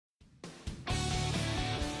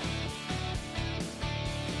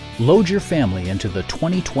Load your family into the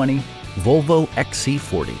 2020 Volvo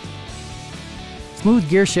XC40. Smooth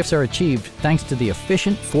gear shifts are achieved thanks to the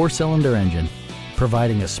efficient 4-cylinder engine,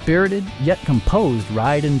 providing a spirited yet composed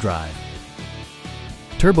ride and drive.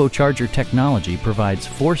 Turbocharger technology provides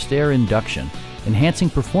forced air induction,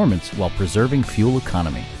 enhancing performance while preserving fuel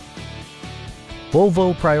economy.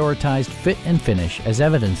 Volvo prioritized fit and finish as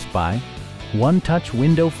evidenced by one-touch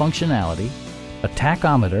window functionality, a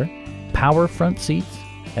tachometer, power front seats,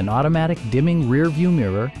 an automatic dimming rear-view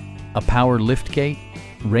mirror, a power liftgate,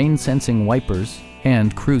 rain-sensing wipers,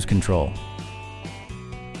 and cruise control.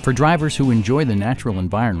 For drivers who enjoy the natural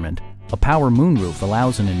environment, a power moonroof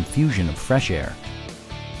allows an infusion of fresh air.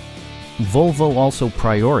 Volvo also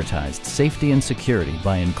prioritized safety and security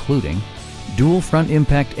by including dual front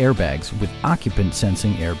impact airbags with occupant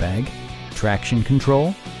sensing airbag, traction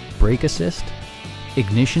control, brake assist,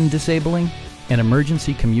 ignition disabling, an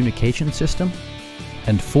emergency communication system,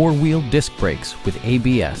 and 4-wheel disc brakes with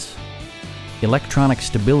ABS. Electronic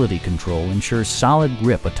stability control ensures solid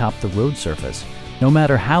grip atop the road surface, no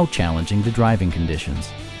matter how challenging the driving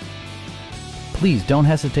conditions. Please don't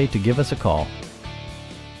hesitate to give us a call